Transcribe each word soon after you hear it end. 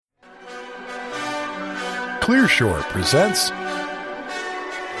Clearshore presents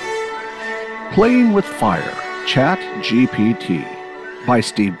Playing with Fire, ChatGPT by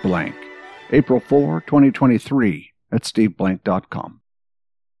Steve Blank. April 4, 2023 at steveblank.com.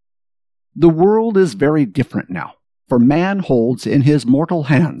 The world is very different now, for man holds in his mortal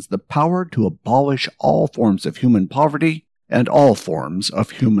hands the power to abolish all forms of human poverty and all forms of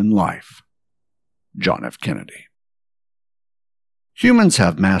human life. John F. Kennedy. Humans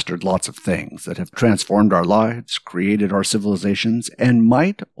have mastered lots of things that have transformed our lives, created our civilizations, and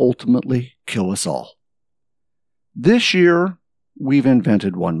might ultimately kill us all. This year, we've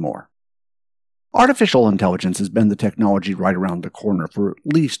invented one more. Artificial intelligence has been the technology right around the corner for at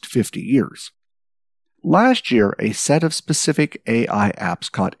least 50 years. Last year, a set of specific AI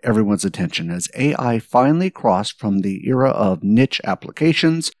apps caught everyone's attention as AI finally crossed from the era of niche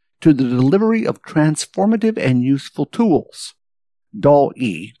applications to the delivery of transformative and useful tools.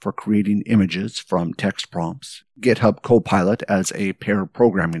 Dall-E for creating images from text prompts, Github Copilot as a pair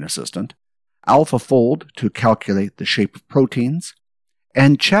programming assistant, AlphaFold to calculate the shape of proteins,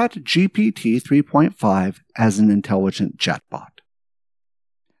 and ChatGPT 3.5 as an intelligent chatbot.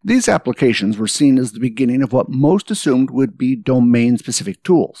 These applications were seen as the beginning of what most assumed would be domain-specific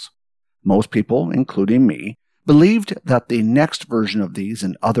tools. Most people, including me, believed that the next version of these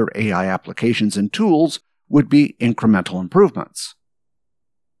and other AI applications and tools would be incremental improvements.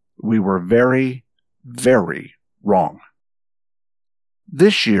 We were very, very wrong.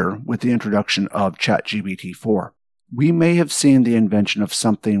 This year, with the introduction of ChatGPT 4, we may have seen the invention of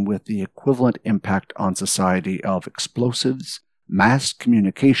something with the equivalent impact on society of explosives, mass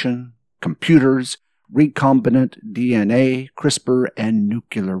communication, computers, recombinant DNA, CRISPR, and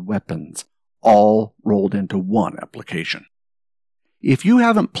nuclear weapons, all rolled into one application. If you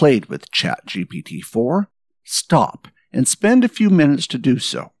haven't played with ChatGPT 4, stop and spend a few minutes to do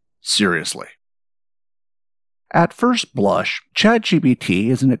so. Seriously. At first blush, ChatGPT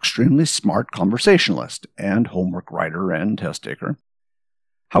is an extremely smart conversationalist and homework writer and test taker.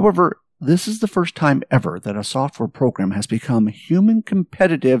 However, this is the first time ever that a software program has become human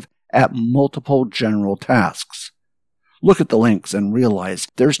competitive at multiple general tasks. Look at the links and realize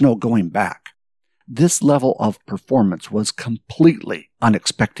there's no going back. This level of performance was completely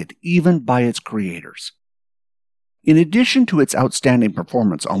unexpected, even by its creators. In addition to its outstanding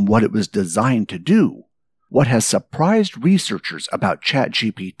performance on what it was designed to do, what has surprised researchers about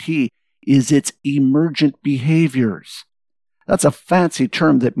ChatGPT is its emergent behaviors. That's a fancy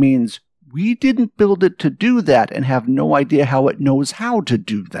term that means we didn't build it to do that and have no idea how it knows how to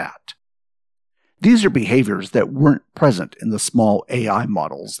do that. These are behaviors that weren't present in the small AI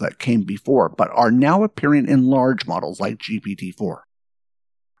models that came before, but are now appearing in large models like GPT-4.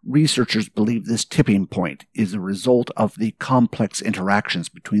 Researchers believe this tipping point is a result of the complex interactions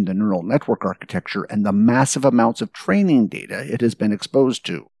between the neural network architecture and the massive amounts of training data it has been exposed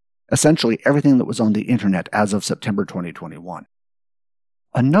to, essentially everything that was on the internet as of September 2021.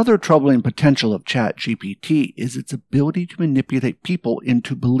 Another troubling potential of ChatGPT is its ability to manipulate people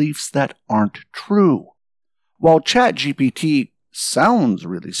into beliefs that aren't true. While ChatGPT sounds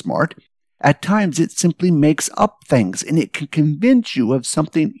really smart, at times it simply makes up things and it can convince you of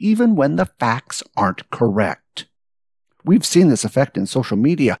something even when the facts aren't correct. We've seen this effect in social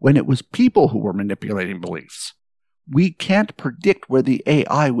media when it was people who were manipulating beliefs. We can't predict where the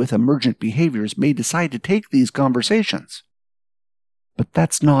AI with emergent behaviors may decide to take these conversations. But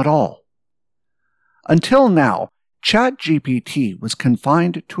that's not all. Until now, ChatGPT was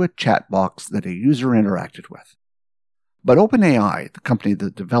confined to a chat box that a user interacted with. But OpenAI, the company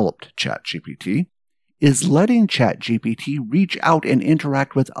that developed ChatGPT, is letting ChatGPT reach out and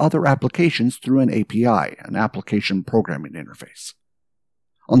interact with other applications through an API, an application programming interface.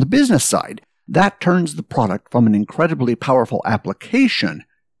 On the business side, that turns the product from an incredibly powerful application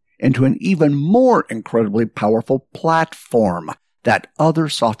into an even more incredibly powerful platform that other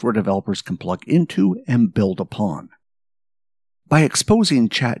software developers can plug into and build upon. By exposing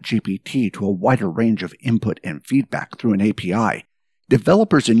ChatGPT to a wider range of input and feedback through an API,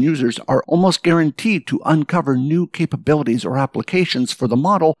 developers and users are almost guaranteed to uncover new capabilities or applications for the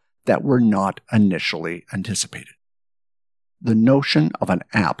model that were not initially anticipated. The notion of an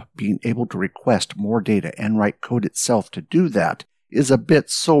app being able to request more data and write code itself to do that is a bit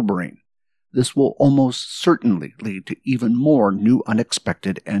sobering. This will almost certainly lead to even more new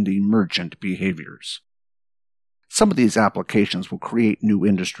unexpected and emergent behaviors. Some of these applications will create new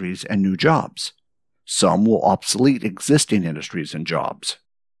industries and new jobs. Some will obsolete existing industries and jobs.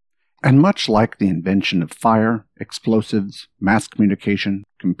 And much like the invention of fire, explosives, mass communication,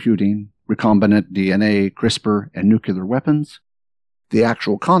 computing, recombinant DNA, CRISPR, and nuclear weapons, the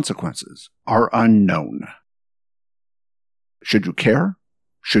actual consequences are unknown. Should you care?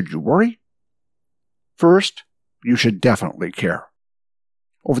 Should you worry? First, you should definitely care.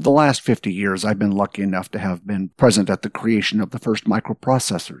 Over the last 50 years, I've been lucky enough to have been present at the creation of the first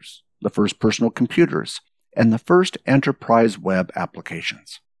microprocessors, the first personal computers, and the first enterprise web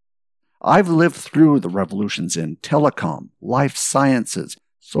applications. I've lived through the revolutions in telecom, life sciences,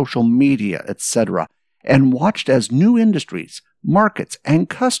 social media, etc., and watched as new industries, markets, and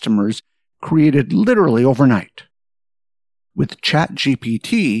customers created literally overnight. With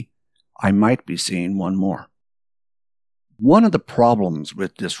ChatGPT, I might be seeing one more. One of the problems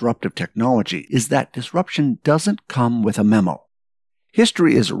with disruptive technology is that disruption doesn't come with a memo.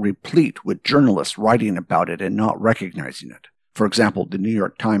 History is replete with journalists writing about it and not recognizing it. For example, the New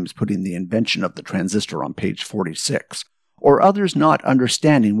York Times putting the invention of the transistor on page 46, or others not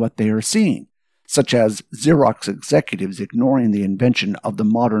understanding what they are seeing, such as Xerox executives ignoring the invention of the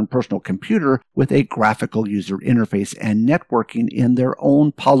modern personal computer with a graphical user interface and networking in their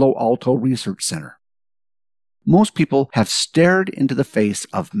own Palo Alto Research Center. Most people have stared into the face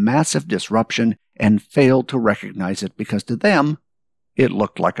of massive disruption and failed to recognize it because to them, it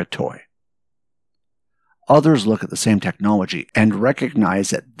looked like a toy. Others look at the same technology and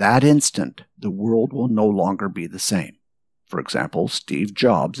recognize at that instant the world will no longer be the same. For example, Steve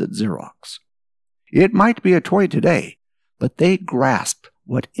Jobs at Xerox. It might be a toy today, but they grasp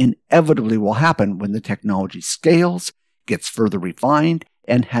what inevitably will happen when the technology scales, gets further refined,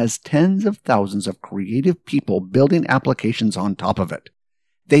 and has tens of thousands of creative people building applications on top of it.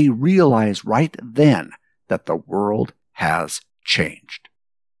 They realize right then that the world has changed.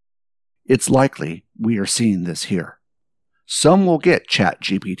 It's likely we are seeing this here. Some will get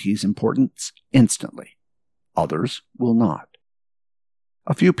ChatGPT's importance instantly. Others will not.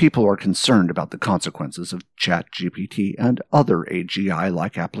 A few people are concerned about the consequences of ChatGPT and other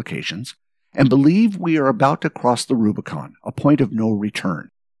AGI-like applications, and believe we are about to cross the Rubicon, a point of no return.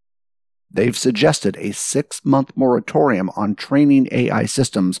 They've suggested a 6-month moratorium on training AI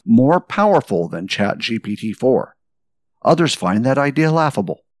systems more powerful than ChatGPT-4. Others find that idea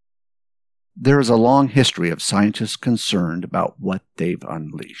laughable. There is a long history of scientists concerned about what they've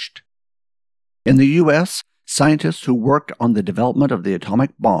unleashed. In the U.S., scientists who worked on the development of the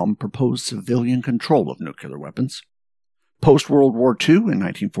atomic bomb proposed civilian control of nuclear weapons. Post-World War II in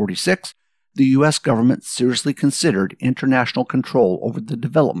 1946, the U.S. government seriously considered international control over the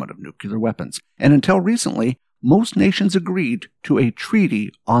development of nuclear weapons, and until recently, most nations agreed to a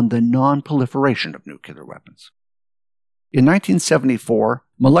treaty on the non-proliferation of nuclear weapons. In 1974,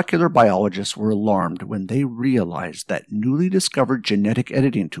 molecular biologists were alarmed when they realized that newly discovered genetic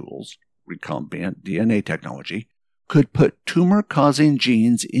editing tools, recombinant DNA technology, could put tumor-causing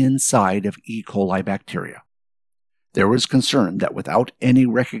genes inside of E. coli bacteria. There was concern that without any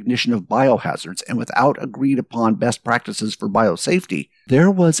recognition of biohazards and without agreed-upon best practices for biosafety,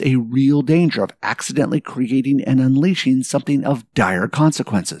 there was a real danger of accidentally creating and unleashing something of dire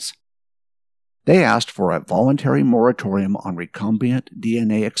consequences. They asked for a voluntary moratorium on recombinant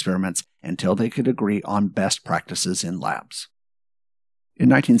DNA experiments until they could agree on best practices in labs. In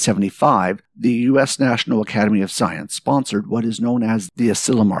 1975, the U.S. National Academy of Science sponsored what is known as the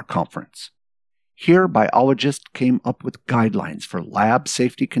Asilomar Conference. Here, biologists came up with guidelines for lab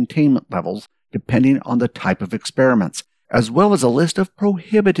safety containment levels depending on the type of experiments, as well as a list of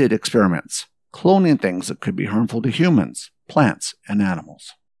prohibited experiments, cloning things that could be harmful to humans, plants, and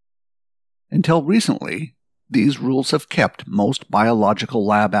animals. Until recently, these rules have kept most biological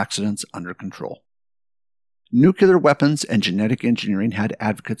lab accidents under control. Nuclear weapons and genetic engineering had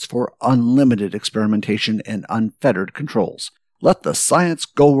advocates for unlimited experimentation and unfettered controls. Let the science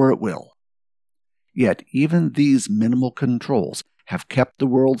go where it will. Yet even these minimal controls have kept the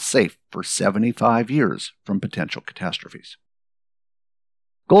world safe for 75 years from potential catastrophes.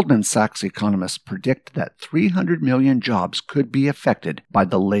 Goldman Sachs economists predict that 300 million jobs could be affected by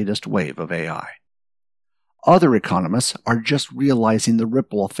the latest wave of AI. Other economists are just realizing the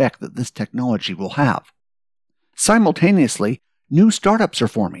ripple effect that this technology will have. Simultaneously, new startups are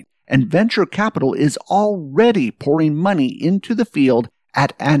forming, and venture capital is already pouring money into the field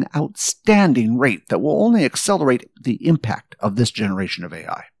at an outstanding rate that will only accelerate the impact of this generation of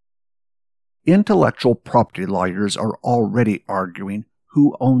AI. Intellectual property lawyers are already arguing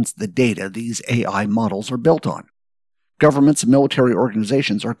who owns the data these AI models are built on. Governments and military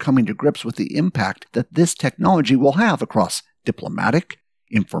organizations are coming to grips with the impact that this technology will have across diplomatic,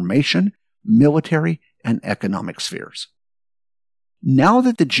 information, military, and economic spheres. Now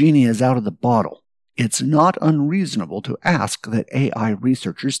that the genie is out of the bottle, it's not unreasonable to ask that AI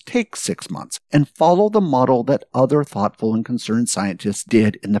researchers take 6 months and follow the model that other thoughtful and concerned scientists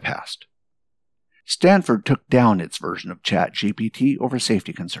did in the past. Stanford took down its version of ChatGPT over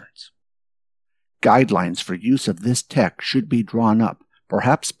safety concerns. Guidelines for use of this tech should be drawn up,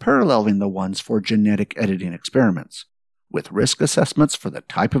 perhaps paralleling the ones for genetic editing experiments, with risk assessments for the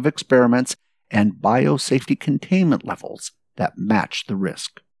type of experiments and biosafety containment levels that match the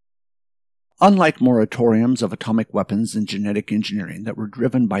risk. Unlike moratoriums of atomic weapons and genetic engineering that were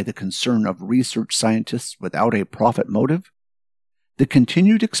driven by the concern of research scientists without a profit motive, the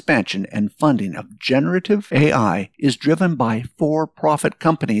continued expansion and funding of generative AI is driven by for-profit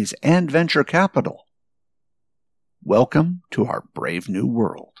companies and venture capital. Welcome to our brave new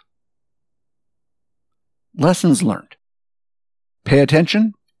world. Lessons learned. Pay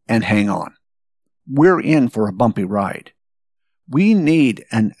attention and hang on. We're in for a bumpy ride. We need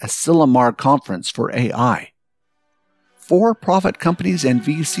an Asilomar conference for AI. For-profit companies and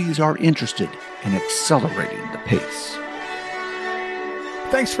VCs are interested in accelerating the pace.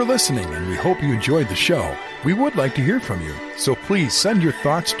 Thanks for listening, and we hope you enjoyed the show. We would like to hear from you, so please send your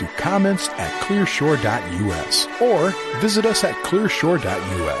thoughts to comments@clearshore.us or visit us at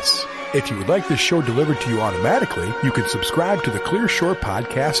clearshore.us. If you would like this show delivered to you automatically, you can subscribe to the Clear Shore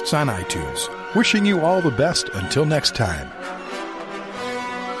podcasts on iTunes. Wishing you all the best until next time.